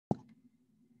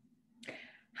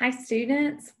Hi,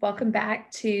 students. Welcome back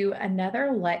to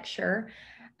another lecture.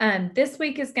 This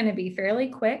week is going to be fairly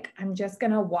quick. I'm just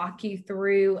going to walk you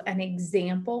through an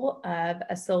example of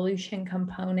a solution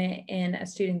component in a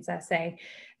student's essay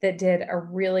that did a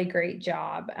really great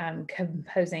job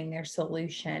composing their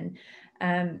solution.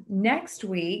 Next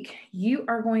week, you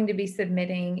are going to be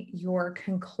submitting your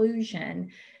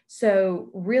conclusion. So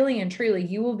really and truly,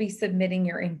 you will be submitting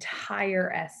your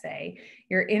entire essay,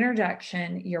 your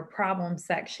introduction, your problem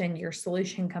section, your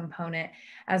solution component,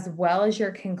 as well as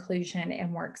your conclusion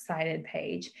and works cited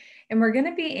page. And we're going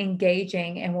to be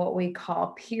engaging in what we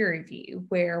call peer review,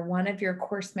 where one of your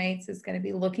course mates is going to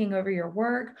be looking over your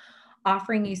work,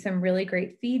 offering you some really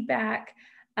great feedback.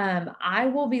 I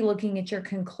will be looking at your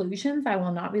conclusions. I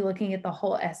will not be looking at the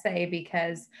whole essay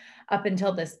because up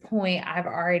until this point, I've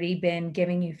already been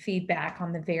giving you feedback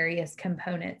on the various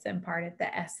components and part of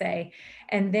the essay.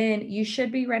 And then you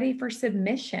should be ready for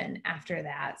submission after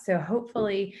that. So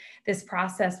hopefully this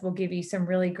process will give you some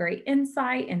really great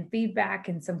insight and feedback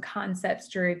and some concepts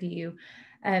to review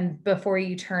before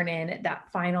you turn in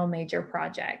that final major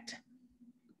project.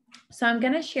 So I'm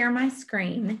going to share my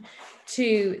screen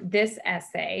to this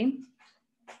essay.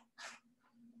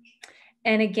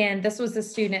 And again, this was a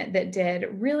student that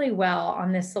did really well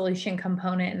on this solution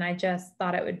component, and I just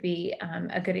thought it would be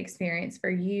a good experience for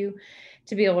you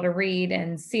to be able to read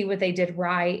and see what they did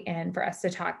right and for us to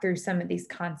talk through some of these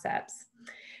concepts.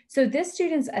 So this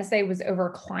student's essay was over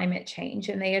climate change,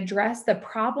 and they addressed the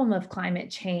problem of climate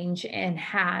change and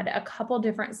had a couple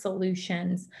different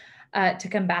solutions to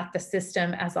combat the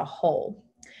system as a whole.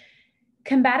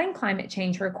 Combating climate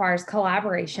change requires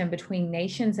collaboration between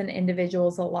nations and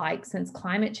individuals alike, since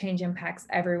climate change impacts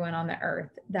everyone on the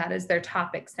earth. That is their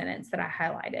topic sentence that I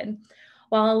highlighted.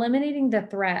 While eliminating the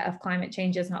threat of climate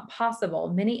change is not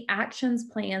possible, many actions,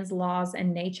 plans, laws,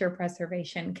 and nature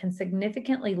preservation can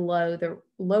significantly lower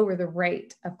the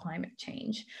rate of climate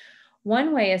change.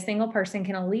 One way a single person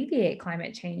can alleviate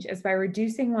climate change is by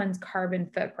reducing one's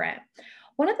carbon footprint.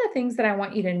 One of the things that I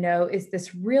want you to know is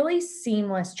this really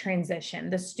seamless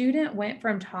transition. The student went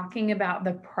from talking about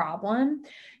the problem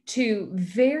to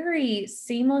very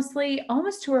seamlessly,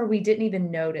 almost to where we didn't even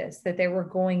notice that they were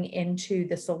going into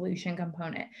the solution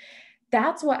component.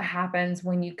 That's what happens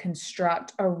when you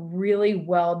construct a really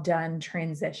well done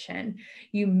transition.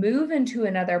 You move into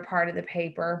another part of the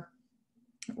paper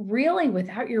really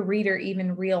without your reader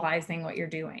even realizing what you're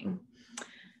doing.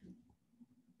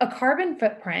 A carbon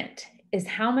footprint is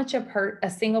how much a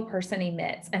single person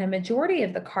emits, and a majority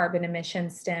of the carbon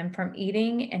emissions stem from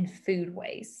eating and food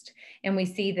waste. And we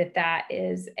see that that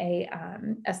is a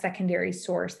secondary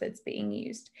source that's being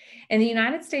used. In the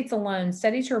United States alone,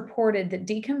 studies reported that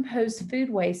decomposed food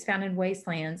waste found in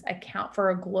wastelands account for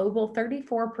a global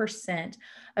 34%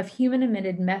 of human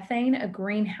emitted methane, a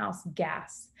greenhouse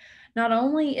gas. Not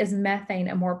only is methane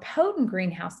a more potent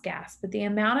greenhouse gas, but the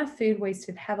amount of food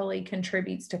wasted heavily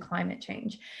contributes to climate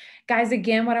change. Guys,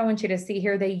 again, what I want you to see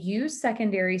here, they use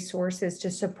secondary sources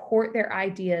to support their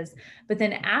ideas, but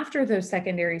then after those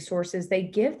secondary sources, they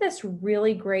give this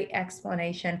really great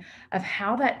explanation of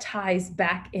how that ties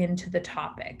back into the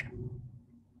topic.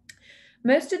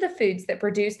 Most of the foods that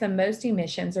produce the most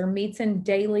emissions are meats and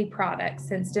dairy products,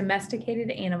 since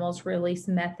domesticated animals release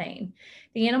methane.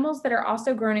 The animals that are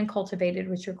also grown and cultivated,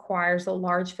 which requires a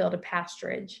large field of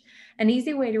pasturage. An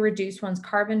easy way to reduce one's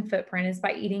carbon footprint is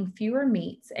by eating fewer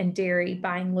meats and dairy,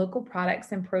 buying local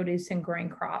products and produce, and growing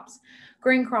crops.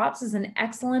 Growing crops is an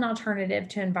excellent alternative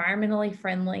to environmentally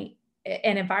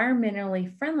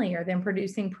friendlier than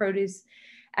producing produce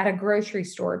at a grocery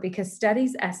store, because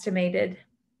studies estimated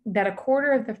that a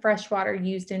quarter of the fresh water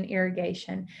used in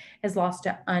irrigation is lost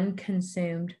to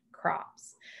unconsumed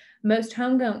crops. Most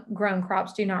homegrown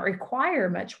crops do not require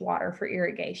much water for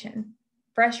irrigation.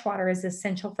 Fresh water is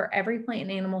essential for every plant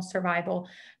and animal survival,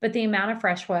 but the amount of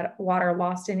fresh water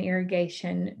lost in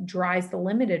irrigation dries the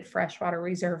limited freshwater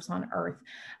reserves on Earth.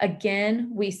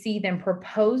 Again, we see them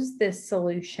propose this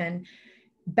solution,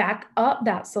 back up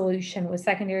that solution with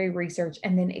secondary research,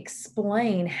 and then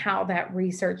explain how that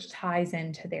research ties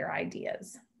into their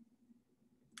ideas.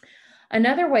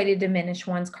 Another way to diminish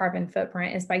one's carbon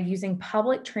footprint is by using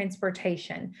public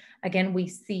transportation. Again, we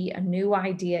see a new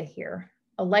idea here: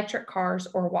 electric cars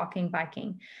or walking,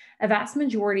 biking. A vast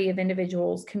majority of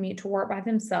individuals commute to work by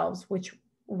themselves, which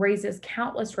raises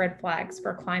countless red flags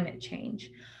for climate change.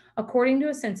 According to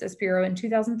a Census Bureau in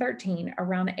 2013,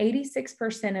 around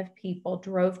 86% of people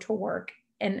drove to work,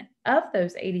 and of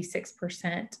those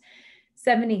 86%,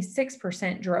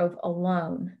 76% drove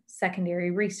alone.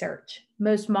 Secondary research.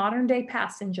 Most modern day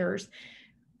passengers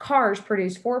Cars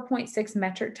produce 4.6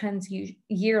 metric tons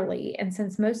yearly, and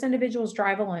since most individuals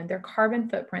drive alone, their carbon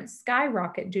footprints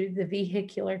skyrocket due to the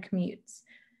vehicular commutes.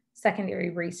 Secondary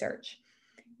research.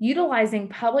 Utilizing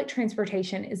public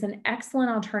transportation is an excellent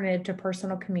alternative to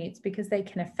personal commutes because they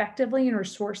can effectively and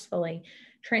resourcefully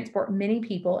transport many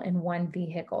people in one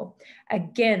vehicle.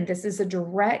 Again, this is a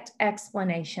direct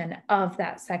explanation of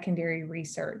that secondary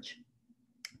research.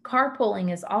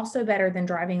 Carpooling is also better than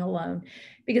driving alone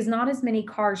because not as many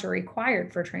cars are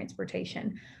required for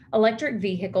transportation. Electric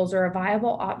vehicles are a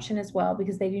viable option as well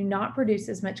because they do not produce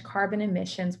as much carbon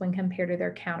emissions when compared to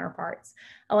their counterparts.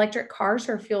 Electric cars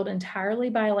are fueled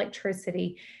entirely by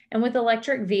electricity, and with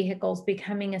electric vehicles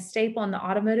becoming a staple in the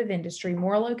automotive industry,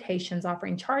 more locations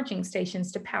offering charging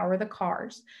stations to power the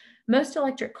cars. Most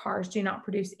electric cars do not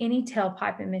produce any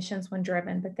tailpipe emissions when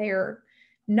driven, but they are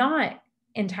not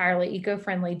entirely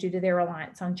eco-friendly due to their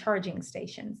reliance on charging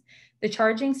stations. The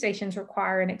charging stations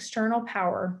require an external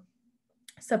power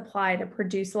supply to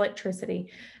produce electricity,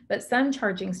 but some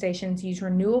charging stations use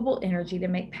renewable energy to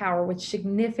make power, which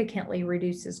significantly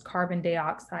reduces carbon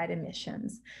dioxide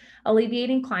emissions.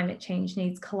 Alleviating climate change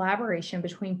needs collaboration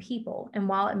between people, and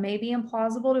while it may be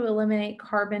implausible to eliminate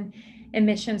carbon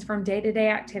emissions from day-to-day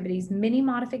activities, many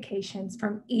modifications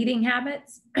from eating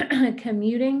habits,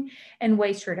 commuting, and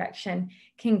waste reduction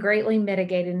can greatly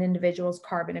mitigate an individual's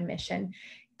carbon emission.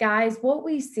 Guys, what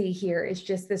we see here is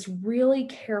just this really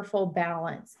careful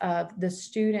balance of the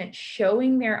student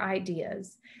showing their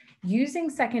ideas, using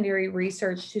secondary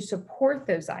research to support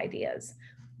those ideas,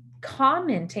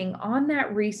 commenting on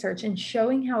that research and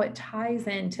showing how it ties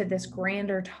into this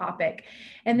grander topic.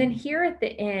 And then here at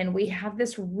the end, we have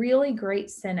this really great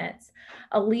sentence: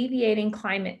 alleviating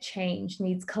climate change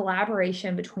needs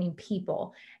collaboration between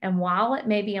people. And while it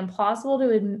may be implausible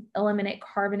to eliminate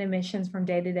carbon emissions from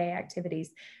day-to-day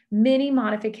activities, many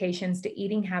modifications to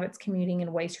eating habits, commuting,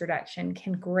 and waste reduction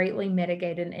can greatly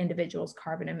mitigate an individual's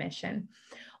carbon emission.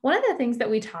 One of the things that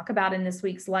we talk about in this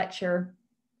week's lecture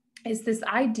is this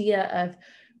idea of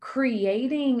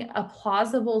creating a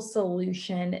plausible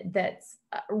solution that's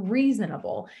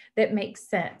reasonable, that makes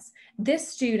sense. This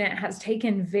student has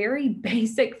taken very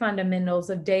basic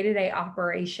fundamentals of day-to-day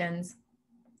operations,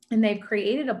 and they've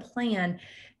created a plan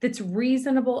that's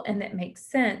reasonable and that makes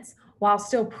sense while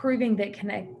still proving that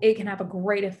it can have a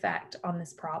great effect on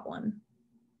this problem.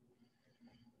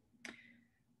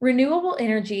 Renewable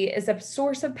energy is a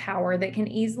source of power that can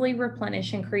easily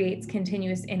replenish and creates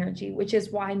continuous energy, which is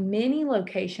why many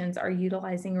locations are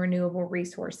utilizing renewable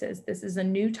resources. This is a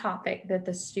new topic that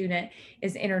the student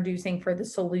is introducing for the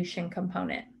solution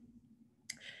component.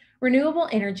 Renewable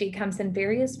energy comes in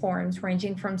various forms,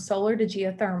 ranging from solar to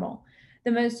geothermal.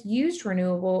 The most used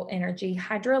renewable energy,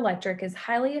 hydroelectric, is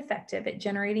highly effective at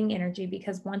generating energy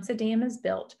because once a dam is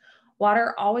built,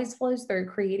 water always flows through,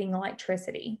 creating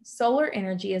electricity. Solar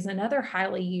energy is another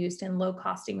highly used and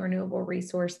low-costing renewable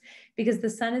resource because the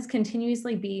sun is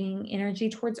continuously beaming energy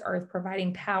towards Earth,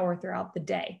 providing power throughout the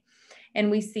day.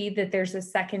 And we see that there's a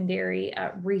secondary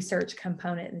research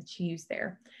component that's used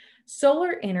there.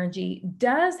 Solar energy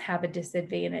does have a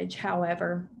disadvantage,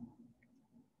 however.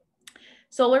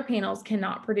 Solar panels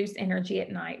cannot produce energy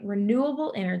at night.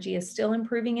 Renewable energy is still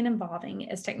improving and evolving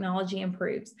as technology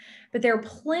improves, but there are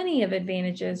plenty of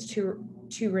advantages to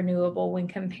renewable when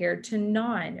compared to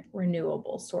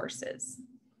non-renewable sources.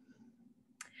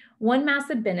 One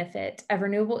massive benefit of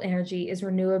renewable energy is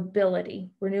renewability.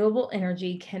 Renewable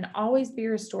energy can always be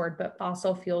restored, but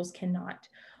fossil fuels cannot.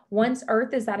 Once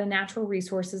Earth is out of natural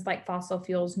resources like fossil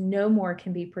fuels, no more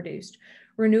can be produced.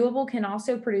 Renewable can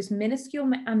also produce minuscule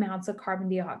amounts of carbon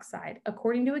dioxide.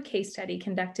 According to a case study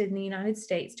conducted in the United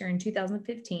States during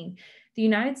 2015, the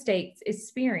United States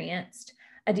experienced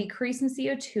a decrease in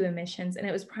CO2 emissions, and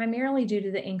it was primarily due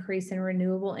to the increase in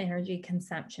renewable energy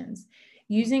consumptions.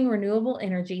 Using renewable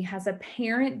energy has a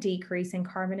apparent decrease in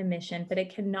carbon emission, but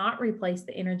it cannot replace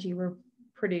the energy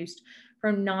produced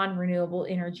from non-renewable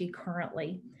energy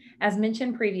currently. As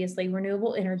mentioned previously,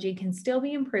 renewable energy can still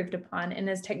be improved upon, and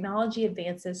as technology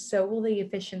advances, so will the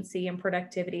efficiency and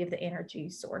productivity of the energy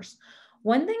source.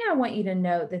 One thing I want you to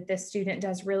note that this student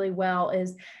does really well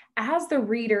is as the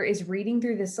reader is reading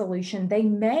through the solution, they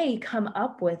may come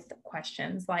up with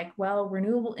questions like, well,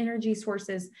 renewable energy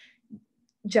sources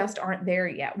just aren't there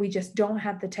yet. We just don't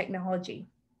have the technology.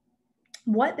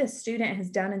 What this student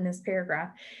has done in this paragraph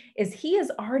is he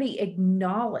has already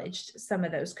acknowledged some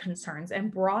of those concerns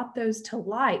and brought those to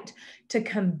light to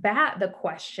combat the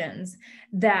questions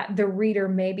that the reader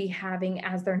may be having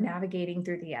as they're navigating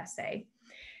through the essay.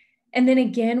 And then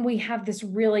again, we have this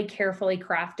really carefully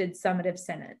crafted summative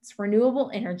sentence.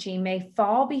 Renewable energy may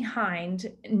fall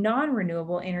behind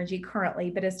non-renewable energy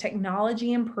currently, but as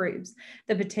technology improves,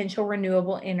 the potential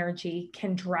renewable energy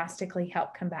can drastically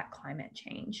help combat climate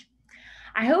change.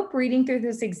 I hope reading through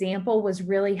this example was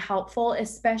really helpful,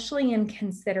 especially in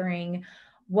considering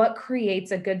what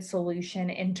creates a good solution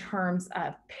in terms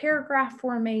of paragraph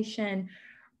formation,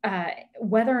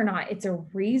 whether or not it's a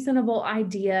reasonable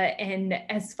idea, and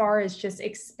as far as just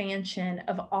expansion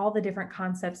of all the different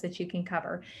concepts that you can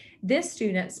cover. This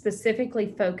student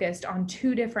specifically focused on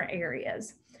two different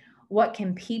areas. What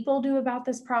can people do about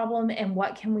this problem, and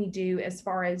what can we do as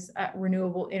far as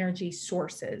renewable energy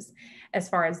sources, as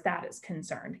far as that is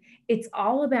concerned? It's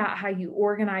all about how you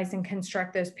organize and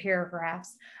construct those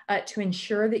paragraphs to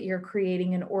ensure that you're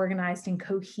creating an organized and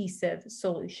cohesive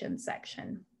solution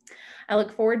section. I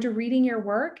look forward to reading your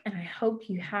work, and I hope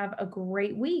you have a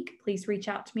great week. Please reach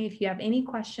out to me if you have any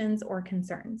questions or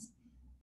concerns.